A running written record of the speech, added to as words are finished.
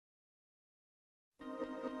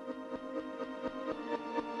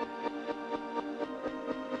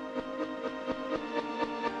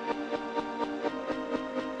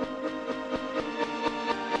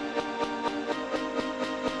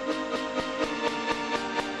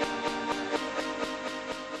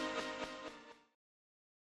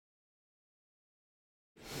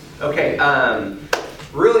Okay,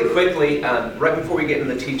 really quickly, right before we get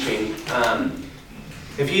into the teaching,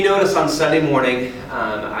 if you notice on Sunday morning,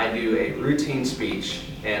 I do a routine speech,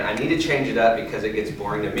 and I need to change it up because it gets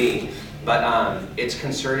boring to me, but it's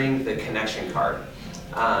concerning the connection card.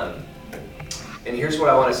 And here's what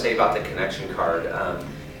I want to say about the connection card.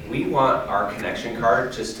 We want our connection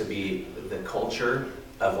card just to be the culture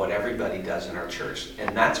of what everybody does in our church.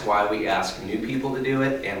 And that's why we ask new people to do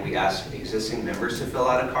it, and we ask existing members to fill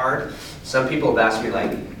out a card. Some people have asked me,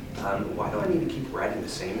 like, why do I need to keep writing the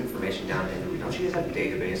same information down? Don't you guys have a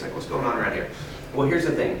database? Like, what's going on around here? Well, here's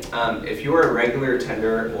the thing. If you're a regular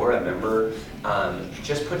attender or a member,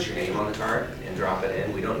 just put your name on the card and drop it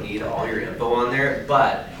in. We don't need all your info on there,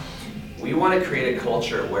 but we want to create a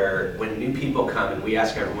culture where when new people come and we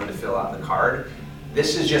ask everyone to fill out the card,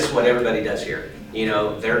 this is just what everybody does here. You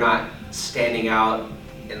know, they're not standing out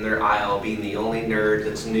in their aisle being the only nerd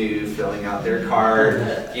that's new filling out their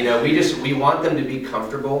card. You know, we want them to be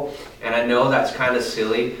comfortable, and I know that's kind of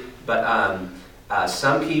silly, but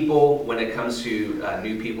some people, when it comes to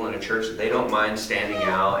new people in a church, they don't mind standing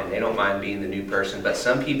out and they don't mind being the new person, but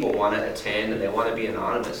some people want to attend and they want to be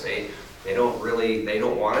anonymous. They don't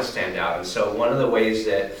want to stand out. And so one of the ways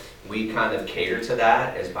that we kind of cater to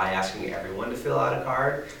that is by asking everyone to fill out a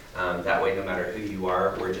card. That way, no matter who you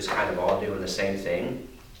are, we're just kind of all doing the same thing.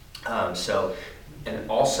 And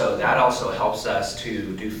also, that also helps us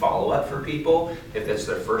to do follow-up for people. If it's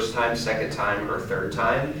their first time, second time, or third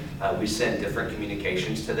time, we send different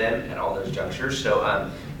communications to them at all those junctures.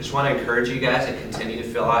 So just want to encourage you guys to continue to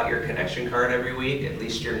fill out your connection card every week, at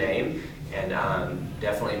least your name, and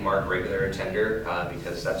definitely mark regular attender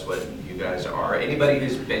because that's what you guys are. Anybody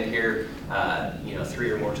who's been here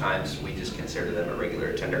 3 or more times, we just consider them a regular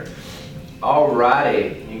attender. All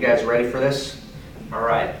righty, you guys ready for this? All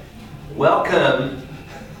right. Welcome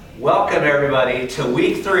everybody to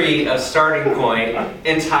week 3 of Starting Point,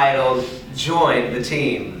 entitled Join the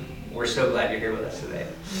Team. We're so glad you're here with us today.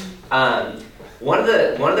 One of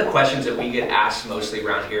the questions that we get asked mostly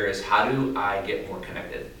around here is, how do I get more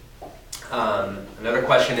connected? Another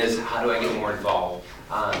question is, how do I get more involved?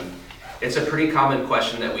 It's a pretty common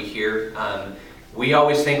question that we hear. We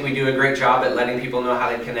always think we do a great job at letting people know how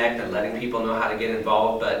to connect and letting people know how to get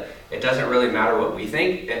involved, but it doesn't really matter what we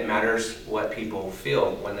think. It matters what people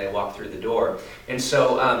feel when they walk through the door. And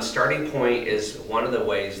so Starting Point is one of the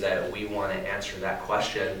ways that we want to answer that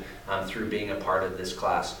question through being a part of this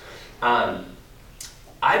class.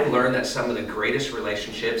 I've learned that some of the greatest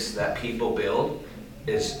relationships that people build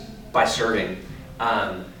is by serving.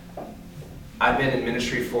 I've been in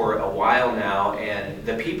ministry for a while now, and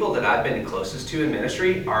the people that I've been closest to in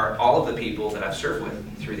ministry are all of the people that I've served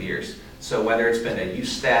with through the years. So whether it's been a youth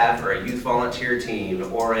staff or a youth volunteer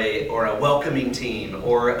team or a welcoming team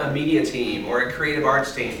or a media team or a creative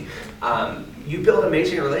arts team, you build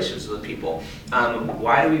amazing relationships with people.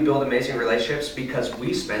 Why do we build amazing relationships? Because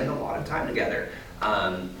we spend a lot of time together.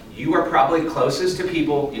 You are probably closest to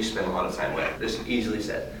people you spend a lot of time with. This is easily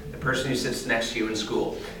said. The person who sits next to you in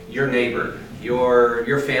school, your neighbor,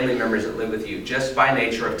 your family members that live with you. Just by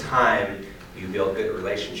nature of time, you build good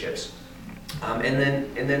relationships. And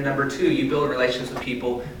then number 2, you build relations with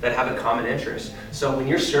people that have a common interest. So when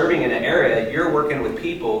you're serving in an area, you're working with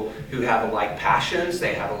people who have alike passions,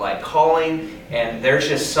 they have alike calling, and there's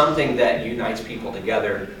just something that unites people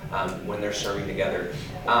together when they're serving together.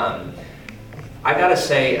 I gotta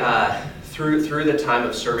say, through the time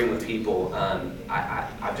of serving with people,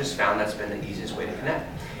 I've just found that's been the easiest way to connect.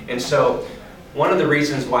 And so one of the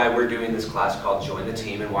reasons why we're doing this class called Join the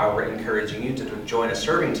Team and why we're encouraging you to join a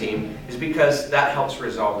serving team is because that helps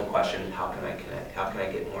resolve the question, how can I connect? How can I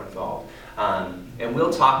get more involved? And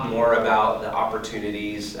we'll talk more about the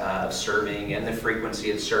opportunities of serving and the frequency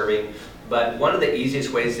of serving. But one of the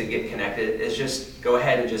easiest ways to get connected is just go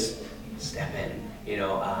ahead and just step in.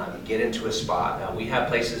 Get into a spot. We have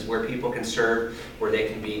places where people can serve, where they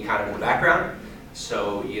can be kind of in the background,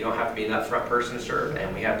 so you don't have to be an upfront person to serve.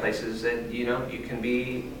 And we have places that you can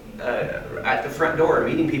be at the front door,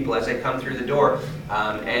 meeting people as they come through the door,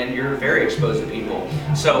 and you're very exposed to people.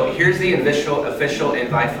 So here's the official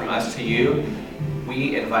invite from us to you.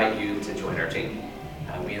 We invite you to join our team.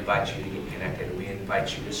 We invite you to get connected. We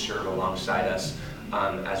invite you to serve alongside us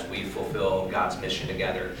as we fulfill God's mission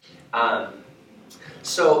together.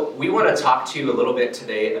 So we want to talk to you a little bit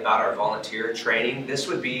today about our volunteer training. This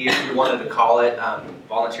would be, if you wanted to call it,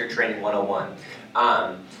 Volunteer Training 101.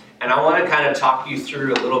 And I want to kind of talk you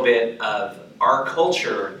through a little bit of our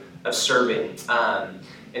culture of serving.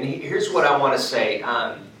 And here's what I want to say.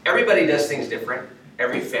 Everybody does things different.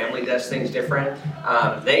 Every family does things different.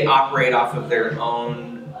 They operate off of their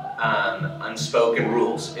own unspoken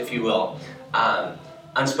rules, if you will,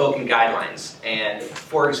 unspoken guidelines. And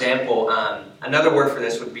for example, another word for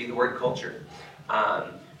this would be the word culture.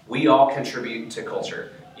 We all contribute to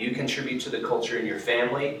culture. You contribute to the culture in your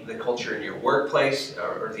family, the culture in your workplace,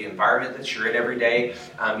 or the environment that you're in every day.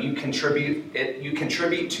 You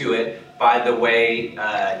contribute to it by the way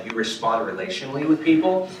you respond relationally with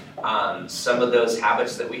people. Some of those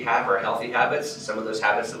habits that we have are healthy habits. Some of those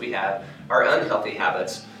habits that we have are unhealthy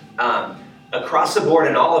habits. Across the board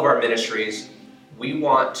in all of our ministries, we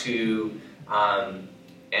want to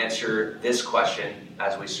answer this question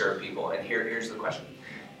as we serve people. And here's the question.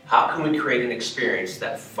 How can we create an experience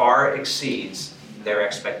that far exceeds their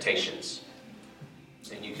expectations?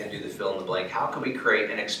 And you can do the fill in the blank. How can we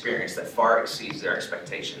create an experience that far exceeds their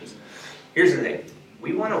expectations? Here's the thing.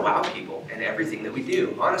 We want to wow people in everything that we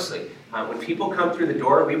do, honestly. When people come through the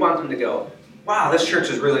door, we want them to go, wow, this church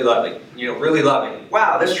is really loving, really loving.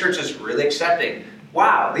 Wow, this church is really accepting.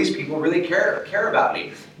 Wow, these people really care about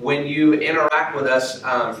me. When you interact with us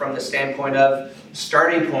from the standpoint of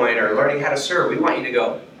starting point or learning how to serve, we want you to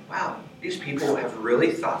go, wow, these people have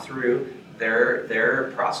really thought through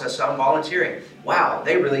their process on volunteering. Wow,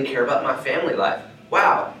 they really care about my family life.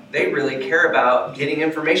 Wow, they really care about getting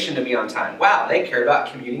information to me on time. Wow, they care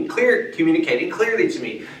about communicating clearly to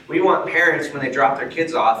me. We want parents, when they drop their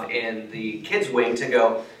kids off in the kids wing, to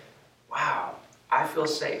go, wow, I feel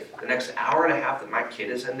safe. The next hour and a half that my kid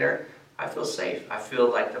is in there, I feel safe. I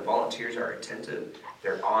feel like the volunteers are attentive,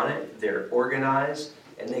 they're on it, they're organized,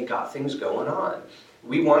 and they got things going on.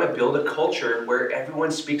 We want to build a culture where everyone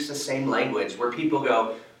speaks the same language, where people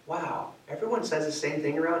go, wow, everyone says the same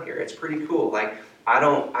thing around here. It's pretty cool. Like, I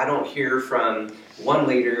don't hear from one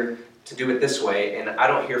leader to do it this way, and I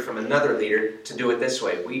don't hear from another leader to do it this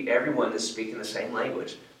way. Everyone is speaking the same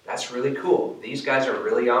language. That's really cool. These guys are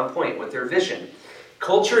really on point with their vision.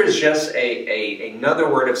 Culture is just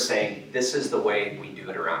another word of saying, this is the way we do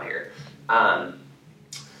it around here.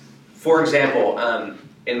 For example,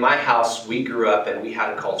 in my house, we grew up and we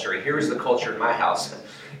had a culture. And here was the culture in my house.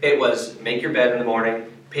 It was make your bed in the morning,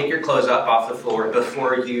 pick your clothes up off the floor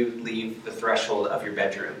before you leave the threshold of your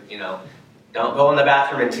bedroom. Don't go in the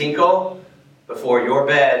bathroom and tinkle before your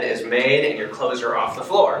bed is made and your clothes are off the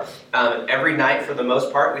floor. Every night, for the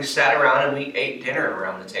most part, we sat around and we ate dinner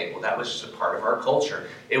around the table. That was just a part of our culture.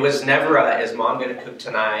 It was never is Mom going to cook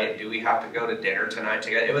tonight? Do we have to go to dinner tonight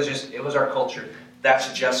together? It was our culture.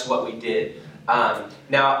 That's just what we did.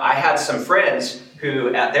 Now, I had some friends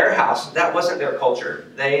who, at their house, that wasn't their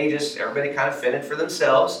culture. Everybody kind of fended for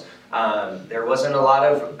themselves. There wasn't a lot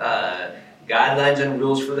of guidelines and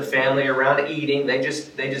rules for the family around eating. They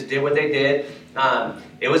just did what they did.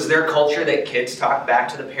 It was their culture that kids talked back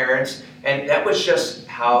to the parents, and that was just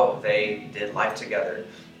how they did life together.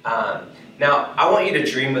 Now, I want you to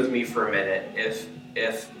dream with me for a minute.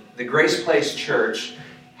 If the Grace Place Church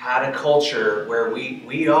had a culture where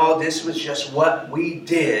this was just what we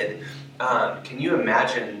did, can you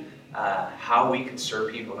imagine how we could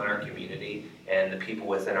serve people in our community and the people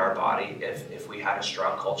within our body if we had a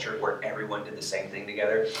strong culture where everyone did the same thing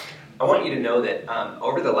together? I want you to know that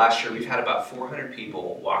over the last year, we've had about 400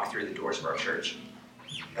 people walk through the doors of our church.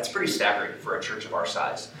 That's pretty staggering for a church of our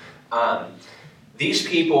size. These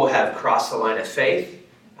people have crossed the line of faith.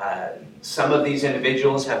 Some of these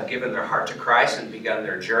individuals have given their heart to Christ and begun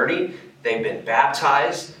their journey. They've been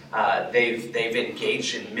baptized. They've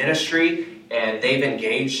engaged in ministry, and they've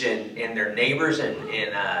engaged in their neighbors and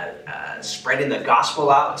in spreading the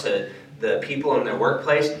gospel out to the people in their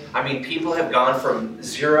workplace. I mean, people have gone from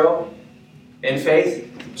 0 in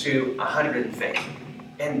faith to 100 in faith.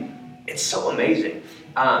 And it's so amazing.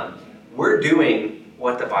 We're doing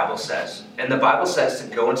what the Bible says. And the Bible says to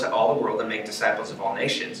go into all the world and make disciples of all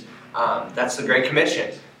nations. That's the Great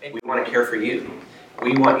Commission. We want to care for you.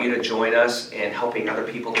 We want you to join us in helping other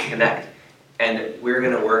people to connect. And we're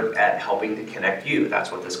going to work at helping to connect you.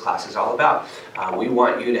 That's what this class is all about. We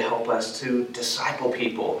want you to help us to disciple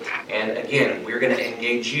people. And again, we're going to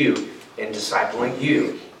engage you in discipling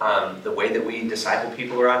you. The way that we disciple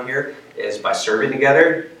people around here is by serving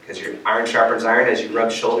together, because your iron sharpens iron as you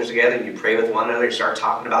rub shoulders together and you pray with one another, you start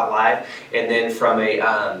talking about life. And then from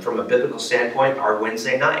a biblical standpoint, our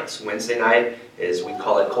Wednesday nights. Wednesday night is, we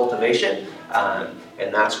call it cultivation.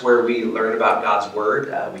 And that's where we learn about God's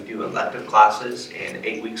Word. We do elective classes and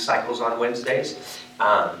 8-week cycles on Wednesdays.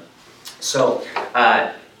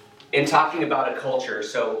 In talking about a culture,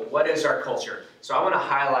 so what is our culture? So I want to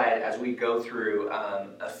highlight, as we go through,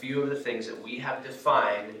 a few of the things that we have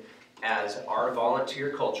defined as our volunteer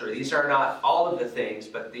culture. These are not all of the things,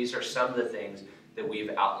 but these are some of the things that we've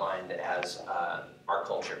outlined as our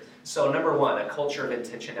culture. So number one, a culture of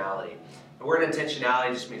intentionality. The word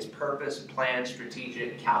intentionality just means purpose, plan,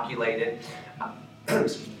 strategic, calculated.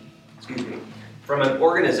 Excuse me. From an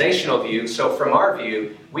organizational view, so from our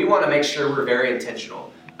view, we want to make sure we're very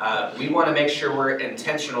intentional. We want to make sure we're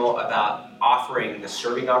intentional about offering the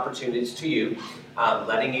serving opportunities to you,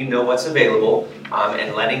 letting you know what's available,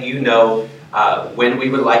 and letting you know when we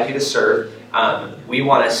would like you to serve. We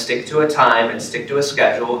want to stick to a time and stick to a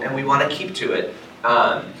schedule, and we want to keep to it.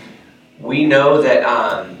 We know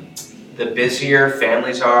that the busier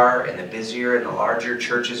families are, and the busier and the larger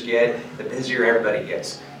churches get, the busier everybody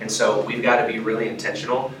gets. And so we've got to be really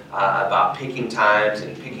intentional about picking times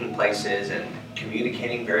and picking places and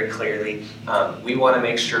communicating very clearly. We want to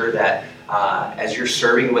make sure that as you're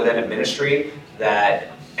serving within a ministry,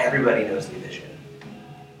 that everybody knows the vision.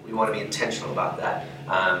 We want to be intentional about that.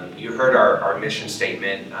 You heard our mission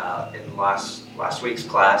statement in last week's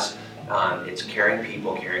class. It's caring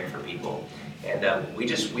people, caring for people. And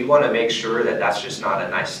we want to make sure that that's just not a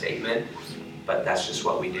nice statement, but that's just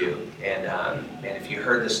what we do. And if you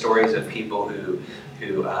heard the stories of people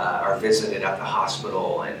who are visited at the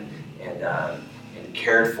hospital and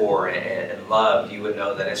cared for and loved, you would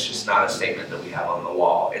know that it's just not a statement that we have on the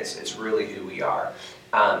wall. It's really who we are.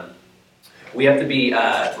 We have to be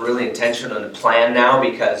really intentional and plan now,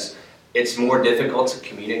 because it's more difficult to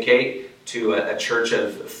communicate to a church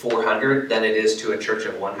of 400 than it is to a church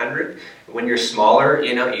of 100. When you're smaller,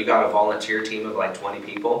 you got a volunteer team of like 20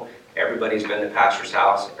 people. Everybody's been to pastor's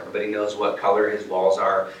house. Everybody knows what color his walls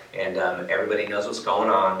are, and everybody knows what's going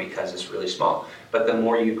on because it's really small. But the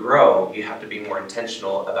more you grow, you have to be more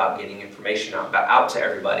intentional about getting information out to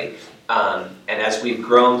everybody. And as we've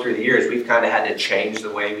grown through the years, we've kind of had to change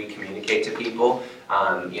the way we communicate to people.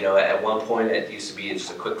 At one point it used to be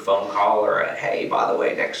just a quick phone call or a, hey, by the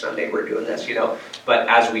way, next Sunday we're doing this, But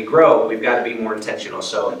as we grow, we've got to be more intentional.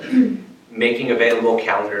 So making available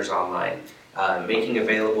calendars online, making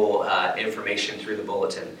available information through the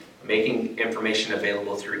bulletin, making information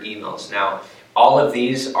available through emails. Now, all of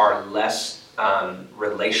these are less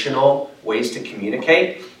relational ways to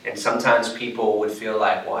communicate, and sometimes people would feel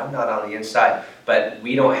like, well, I'm not on the inside, but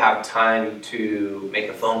we don't have time to make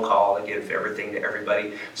a phone call and give everything to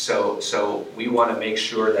everybody. So we want to make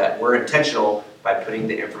sure that we're intentional by putting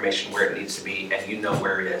the information where it needs to be, and you know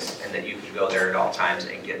where it is, and that you can go there at all times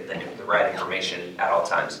and get the right information at all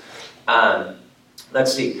times.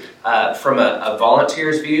 Let's see, from a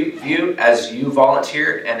volunteer's view, as you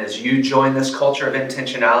volunteer and as you join this culture of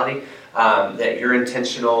intentionality, that you're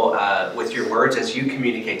intentional with your words as you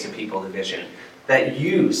communicate to people the vision, that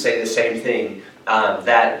you say the same thing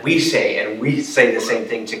that we say, and we say the same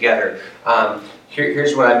thing together.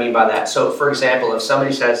 Here's what I mean by that. So, for example, if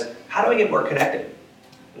somebody says, how do I get more connected?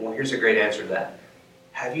 Well, here's a great answer to that.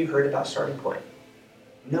 Have you heard about Starting Point?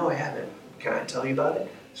 No, I haven't. Can I tell you about it?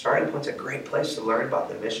 Starting Point's a great place to learn about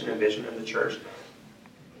the mission and vision of the church,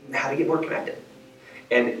 how to get more connected.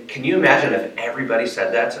 And can you imagine if everybody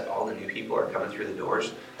said that to all the new people who are coming through the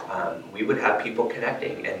doors? We would have people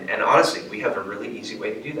connecting. And honestly, we have a really easy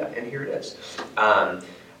way to do that. And here it is.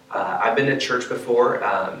 I've been to church before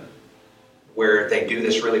where they do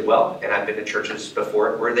this really well. And I've been to churches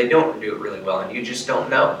before where they don't do it really well. And you just don't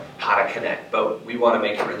know how to connect. But we want to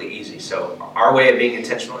make it really easy. So our way of being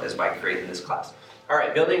intentional is by creating this class. All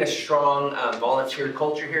right, building a strong volunteer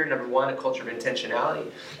culture here. Number one, a culture of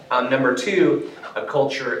intentionality. Number two, a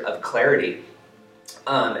culture of clarity.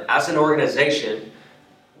 As an organization,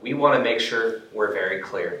 we want to make sure we're very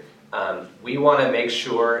clear. We want to make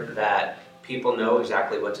sure that people know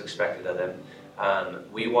exactly what's expected of them.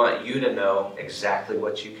 We want you to know exactly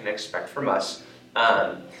what you can expect from us.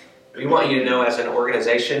 We want you to know, as an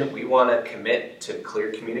organization, we want to commit to clear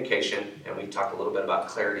communication, and we talked a little bit about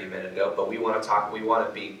clarity a minute ago, but we want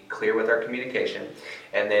to be clear with our communication,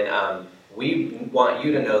 and then we want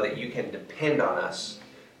you to know that you can depend on us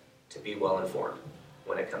to be well informed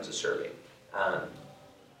when it comes to serving.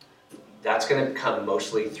 That's going to come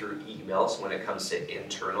mostly through emails when it comes to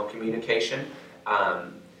internal communication.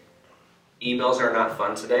 Emails are not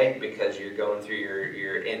fun today because you're going through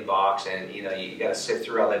your inbox, and you got to sift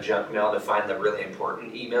through all the junk mail to find the really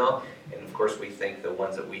important email. And of course, we think the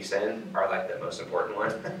ones that we send are like the most important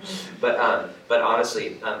one. But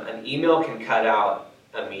honestly, an email can cut out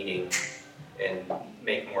a meeting in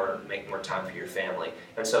make more time for your family.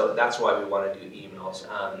 And so that's why we want to do emails.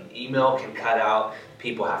 Email can cut out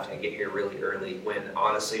people having to get here really early, when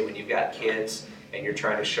honestly, when you've got kids and you're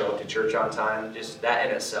trying to show up to church on time, just that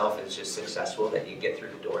in itself is just successful, that you get through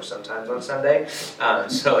the door sometimes on Sunday.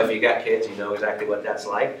 So if you got kids, you know exactly what that's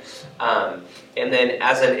like. And then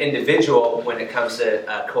as an individual, when it comes to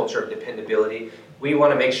a culture of dependability, we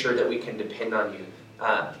want to make sure that we can depend on you.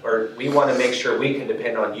 Or we want to make sure we can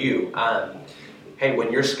depend on you. Hey,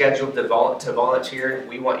 when you're scheduled to volunteer,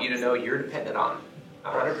 we want you to know you're dependent on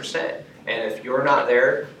 100%. And if you're not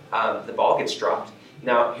there, the ball gets dropped.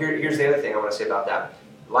 Now, here's the other thing I want to say about that.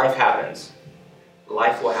 Life happens.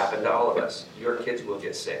 Life will happen to all of us. Your kids will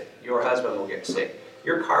get sick. Your husband will get sick.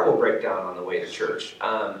 Your car will break down on the way to church.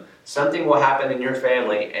 Something will happen in your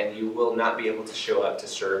family, and you will not be able to show up to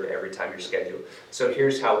serve every time you're scheduled. So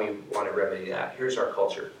here's how we want to remedy that. Here's our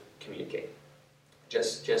culture. Communicate.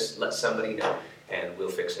 Just let somebody know, and we'll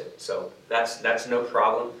fix it. So that's no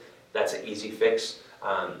problem. That's an easy fix.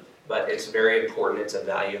 But it's very important. It's a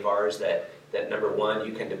value of ours that number one,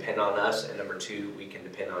 you can depend on us, and number two, we can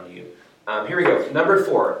depend on you. Here we go. Number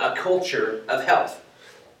 4, a culture of health.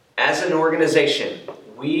 As an organization,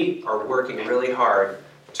 we are working really hard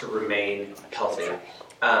to remain healthy.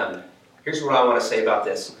 Here's what I want to say about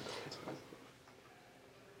this.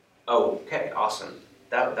 Oh, okay, awesome.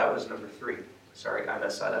 That was number 3. Sorry, I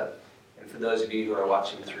messed that up. And for those of you who are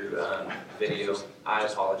watching through video, I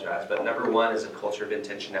apologize. But number 1 is a culture of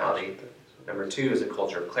intentionality. Number 2 is a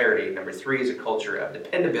culture of clarity. Number 3 is a culture of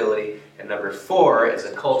dependability. And number 4 is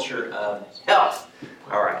a culture of health.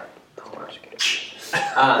 All right.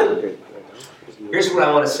 Here's what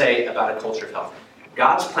I want to say about a culture of health.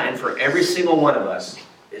 God's plan for every single one of us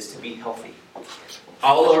is to be healthy.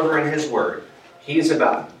 All over in His Word. He's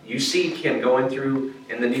about, you see Him going through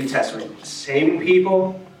in the New Testament, saving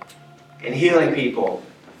people and healing people,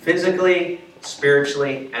 physically,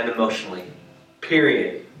 spiritually, and emotionally.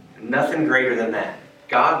 Period. Nothing greater than that.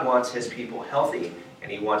 God wants His people healthy,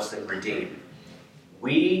 and He wants them redeemed.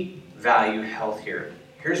 We value health here.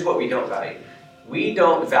 Here's what we don't value. We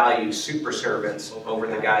don't value super servants over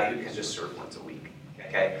the guy who can just serve once a week.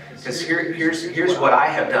 Okay? Because here's what I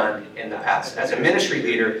have done in the past. As a ministry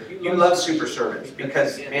leader, you love super servants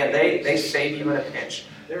because, man, they save you in a pinch.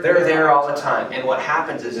 They're there all the time. And what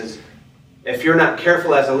happens is if you're not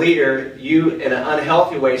careful as a leader, you, in an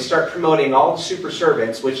unhealthy way, start promoting all the super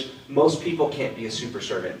servants, which most people can't be a super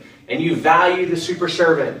servant. And you value the super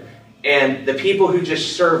servant. And the people who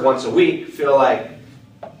just serve once a week feel like,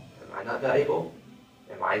 am I not valuable?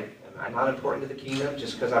 Am I not important to the kingdom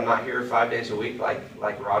just because I'm not here 5 days a week like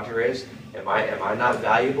Roger is? Am I not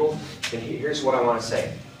valuable? And here's what I want to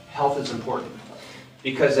say. Health is important.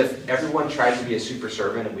 Because if everyone tries to be a super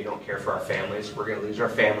servant and we don't care for our families, we're going to lose our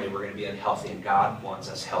family, we're going to be unhealthy, and God wants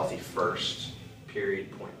us healthy first,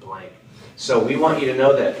 period, point blank. So we want you to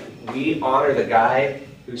know that we honor the guy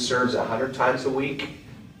who serves 100 times a week,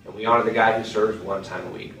 and we honor the guy who serves 1 time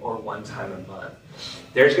a week or 1 time a month.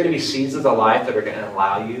 There's going to be seasons of life that are going to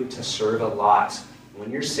allow you to serve a lot. When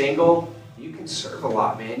you're single, you can serve a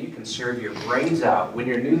lot, man. You can serve your brains out. When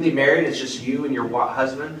you're newly married, it's just you and your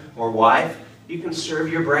husband or wife. You can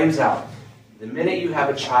serve your brains out. The minute you have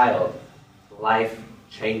a child, life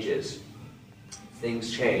changes.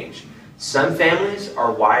 Things change. Some families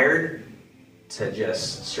are wired to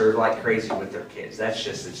just serve like crazy with their kids. It's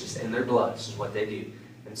just in their blood. This is what they do.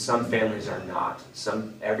 And some families are not.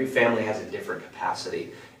 Every family has a different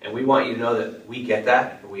capacity. And we want you to know that we get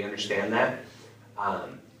that, we understand that.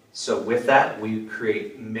 So with that, we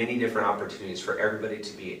create many different opportunities for everybody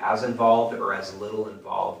to be as involved or as little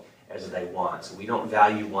involved as they want. So we don't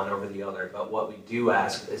value one over the other, but what we do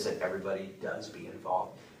ask is that everybody does be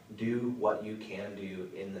involved. Do what you can do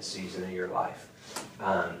in the season of your life.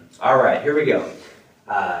 All right, here we go.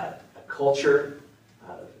 A culture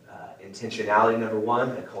of intentionality, number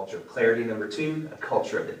 1. A culture of clarity, number 2. A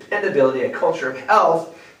culture of dependability, a culture of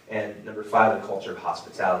health. And number 5, a culture of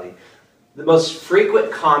hospitality. The most frequent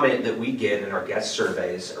comment that we get in our guest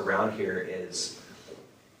surveys around here is,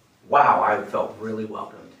 wow, I felt really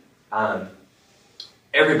welcomed.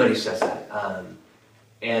 Everybody says that.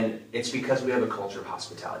 And it's because we have a culture of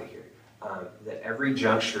hospitality here. That every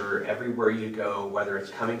juncture, everywhere you go, whether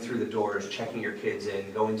it's coming through the doors, checking your kids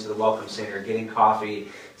in, going to the welcome center, getting coffee,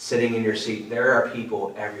 sitting in your seat, there are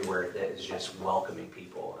people everywhere that is just welcoming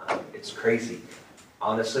people. It's crazy.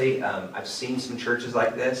 Honestly, I've seen some churches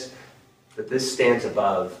like this, but this stands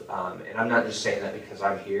above, and I'm not just saying that because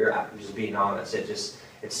I'm here, I'm just being honest.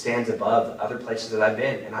 It stands above other places that I've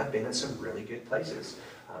been, and I've been in some really good places.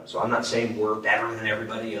 So I'm not saying we're better than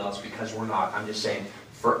everybody else because we're not. I'm just saying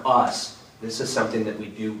for us, This is something that we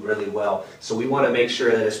do really well. So we want to make sure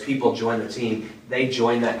that as people join the team, they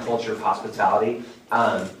join that culture of hospitality.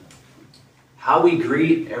 How we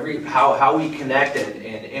greet, how we connect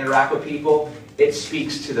and interact with people, it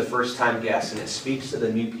speaks to the first-time guests and it speaks to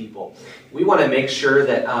the new people. We want to make sure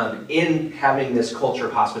that in having this culture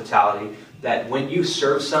of hospitality, that when you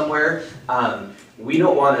serve somewhere, we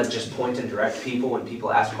don't want to just point and direct people when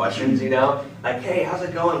people ask questions, you know? Like, hey, how's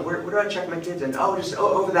it going? Where do I check my kids in? Oh, just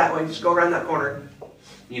over that way. Just go around that corner.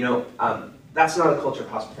 You know, that's not a culture of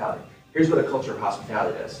hospitality. Here's what a culture of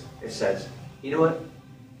hospitality does. It says, you know what?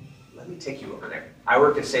 Let me take you over there. I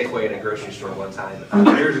worked at Safeway in a grocery store one time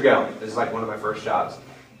years ago. This is like one of my first jobs.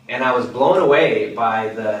 And I was blown away by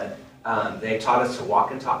they taught us to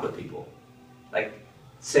walk and talk with people. Like,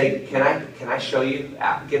 say, can I show you,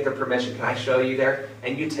 get their permission, can I show you there?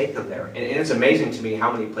 And you take them there. And it's amazing to me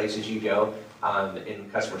how many places you go in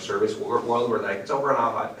customer service world where like, it's over and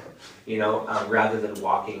off, you know, rather than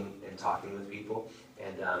walking and talking with people.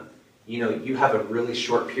 And, you know, you have a really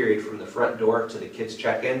short period from the front door to the kids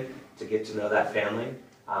check-in to get to know that family.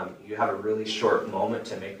 You have a really short moment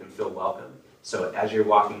to make them feel welcome. So as you're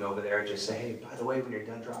walking over there, just say, hey, by the way, when you're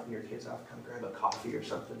done dropping your kids off, come grab a coffee or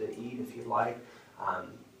something to eat if you'd like.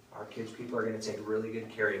 Our kids, people are going to take really good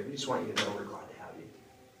care of you. We just want you to know we're glad to have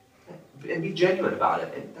you. And be genuine about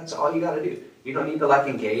it. And that's all you got to do. You don't need to like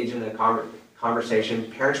engage in a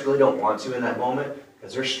conversation. Parents really don't want to in that moment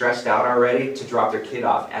because they're stressed out already to drop their kid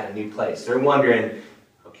off at a new place. They're wondering,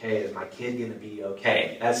 okay, is my kid going to be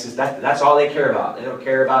okay? That's all they care about. They don't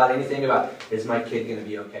care about anything about, is my kid going to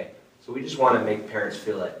be okay? So we just want to make parents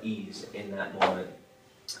feel at ease in that moment.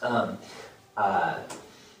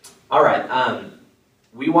 All right.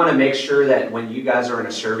 We want to make sure that when you guys are in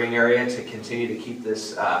a serving area to continue to keep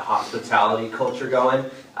this hospitality culture going,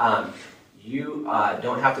 you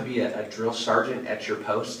don't have to be a drill sergeant at your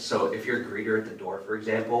post. So if you're a greeter at the door, for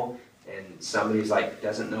example, and somebody's like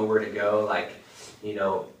doesn't know where to go, like, you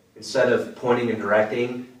know, instead of pointing and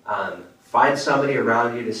directing, find somebody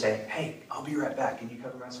around you to say, hey, I'll be right back. Can you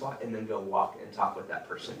cover my spot? And then go walk and talk with that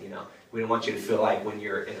person, you know. We don't want you to feel like when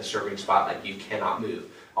you're in a serving spot, like you cannot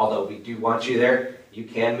move. Although we do want you there, you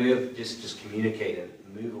can move, just communicate and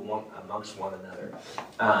move amongst one another.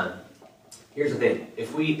 Here's the thing,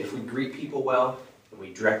 if we greet people well, and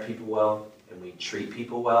we direct people well, and we treat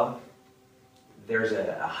people well, there's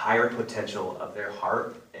a higher potential of their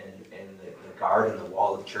heart and the guard and the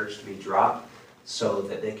wall of the church to be dropped so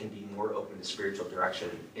that they can be more open to spiritual direction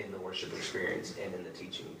in the worship experience and in the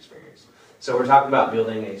teaching experience. So we're talking about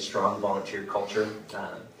building a strong volunteer culture.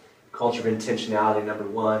 Culture of intentionality, number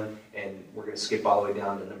 1, and we're going to skip all the way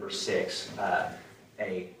down to number 6.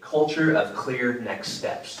 A culture of clear next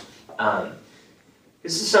steps.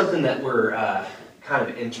 This is something that we're kind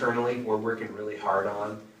of internally, we're working really hard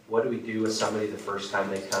on. What do we do with somebody the first time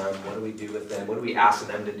they come? What do we do with them? What do we ask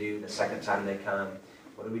them to do the second time they come?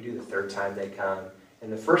 What do we do the third time they come?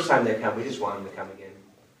 And the first time they come, we just want them to come again.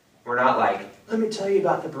 We're not like, let me tell you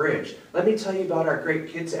about the bridge. Let me tell you about our great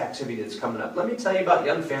kids activity that's coming up. Let me tell you about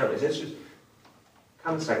young families. It's just,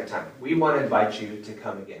 come the second time. We want to invite you to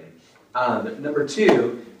come again. Number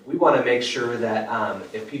 2, we want to make sure that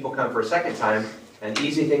if people come for a second time, an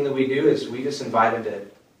easy thing that we do is we just invite them to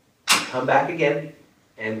come back again,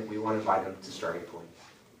 and we want to invite them to starting point.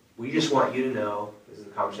 We just want you to know, this is a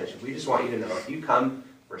conversation, we just want you to know if you come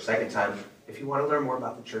for a second time, if you want to learn more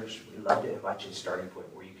about the church, we'd love to invite you to starting point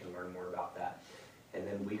where you can learn more about that. And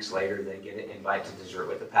then weeks later, they get an invite to dessert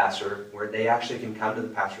with the pastor where they actually can come to the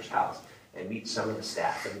pastor's house and meet some of the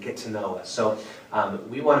staff and get to know us. So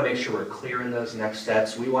we want to make sure we're clear in those next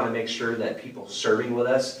steps. We want to make sure that people serving with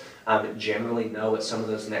us generally know what some of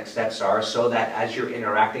those next steps are so that as you're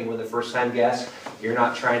interacting with a first-time guest, you're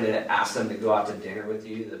not trying to ask them to go out to dinner with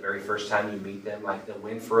you the very first time you meet them. Like the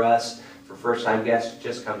win for us, for first-time guests,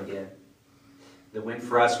 just come again. The win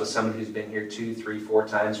for us with someone who's been here 2, 3, 4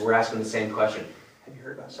 times, we're asking the same question. Have you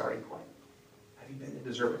heard about starting point? Have you been to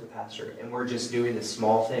dessert with the pastor? And we're just doing the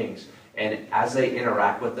small things. And as they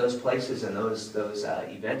interact with those places and those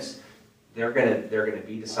events, they're gonna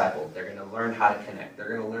be discipled. They're gonna learn how to connect.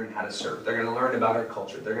 They're gonna learn how to serve. They're gonna learn about our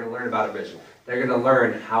culture. They're gonna learn about our vision. They're gonna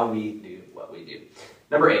learn how we do what we do.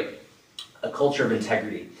 Number 8, a culture of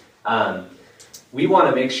integrity. We want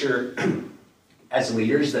to make sure as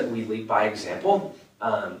leaders that we lead by example,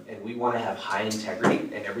 and we want to have high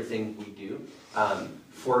integrity in everything we do.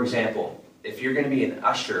 For example, if you're going to be an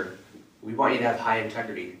usher, we want you to have high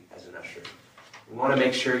integrity as an usher. We want to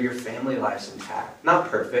make sure your family life's intact. Not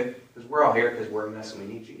perfect, because we're all here because we're a mess and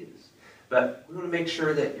we need Jesus. But we want to make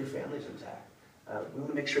sure that your family's intact. We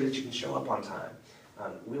want to make sure that you can show up on time.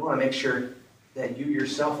 We want to make sure that you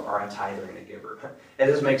yourself are a tither and a giver. It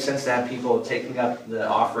doesn't make sense to have people taking up the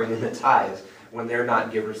offering and the tithes when they're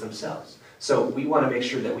not givers themselves. So we want to make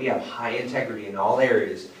sure that we have high integrity in all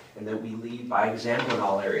areas and that we lead by example in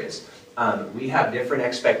all areas. We have different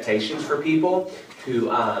expectations for people who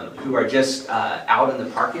are just out in the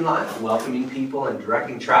parking lot welcoming people and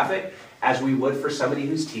directing traffic as we would for somebody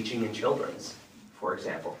who's teaching in children's, for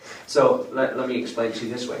example. So let me explain to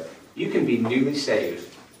you this way. You can be newly saved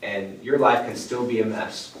and your life can still be a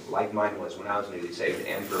mess, like mine was when I was newly saved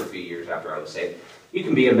and for a few years after I was saved. You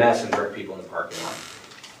can be a mess and direct people in the parking lot.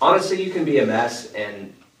 Honestly, you can be a mess,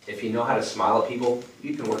 and if you know how to smile at people,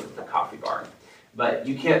 you can work at the coffee bar. But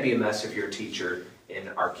you can't be a mess if you're a teacher in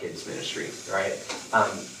our kids' ministry, right?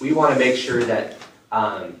 We want to make sure that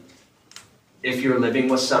if you're living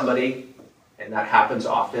with somebody, and that happens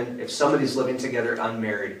often, if somebody's living together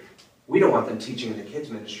unmarried, we don't want them teaching in the kids'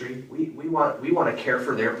 ministry. We want to care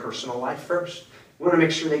for their personal life first. We want to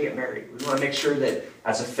make sure they get married. We want to make sure that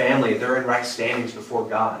as a family, they're in right standings before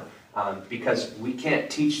God. Because we can't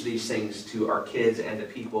teach these things to our kids and to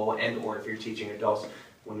people, and or if you're teaching adults,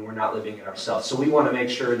 when we're not living it ourselves. So we want to make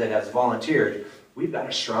sure that as volunteers, we've got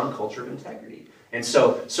a strong culture of integrity. And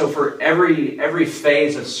so for every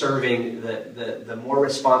phase of serving, the more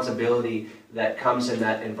responsibility that comes in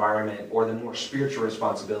that environment, or the more spiritual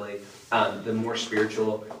responsibility, the more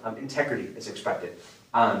spiritual integrity is expected.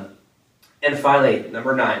 And finally,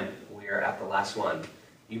 number 9, we are at the last one.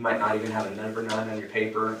 You might not even have a number 9 on your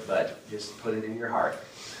paper, but just put it in your heart.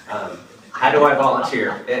 How do I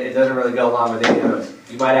volunteer? It doesn't really go along with any of those.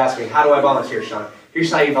 You might ask me, how do I volunteer, Shawn? Here's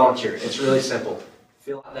how you volunteer. It's really simple.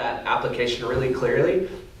 Fill out that application really clearly.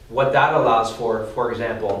 What that allows for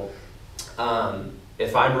example,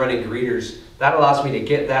 if I'm running greeters, that allows me to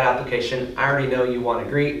get that application. I already know you want to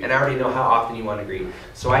greet, and I already know how often you want to greet.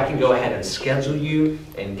 So I can go ahead and schedule you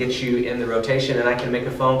and get you in the rotation, and I can make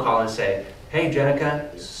a phone call and say, hey,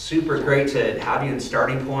 Jenica, super great to have you in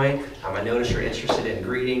starting point. I notice you're interested in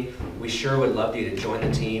greeting. We sure would love you to join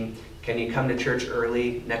the team. Can you come to church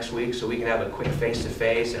early next week so we can have a quick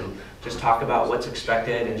face-to-face and just talk about what's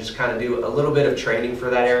expected and just kind of do a little bit of training for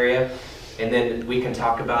that area? And then we can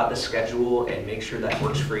talk about the schedule and make sure that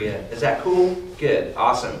works for you. Is that cool? Good.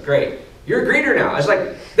 Awesome. Great. You're a greeter now. I was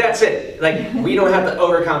like, that's it. Like, we don't have to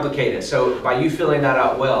overcomplicate it. So by you filling that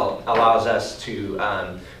out well allows us to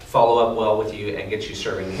follow up well with you and get you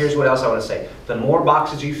serving. Here's what else I want to say. The more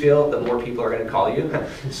boxes you fill, the more people are going to call you.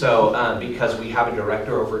 So because we have a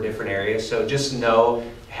director over different areas. So just know,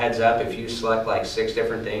 heads up, if you select like 6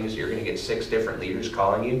 different things, you're going to get 6 different leaders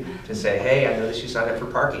calling you to say, hey, I noticed you signed up for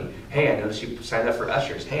parking. Hey, I noticed you signed up for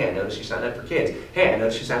ushers. Hey, I noticed you signed up for kids. Hey, I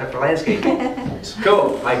noticed you signed up for landscaping.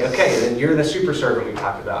 Cool. Like, okay, then you're the super servant we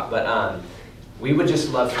talked about. But we would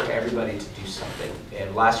just love for everybody to do something.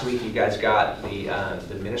 And last week you guys got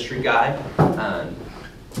the ministry guide.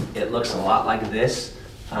 It looks a lot like this.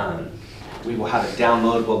 We will have a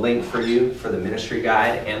downloadable link for you for the ministry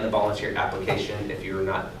guide and the volunteer application if you're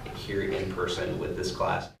not here in person with this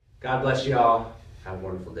class. God bless you all. Have a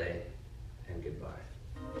wonderful day, and goodbye.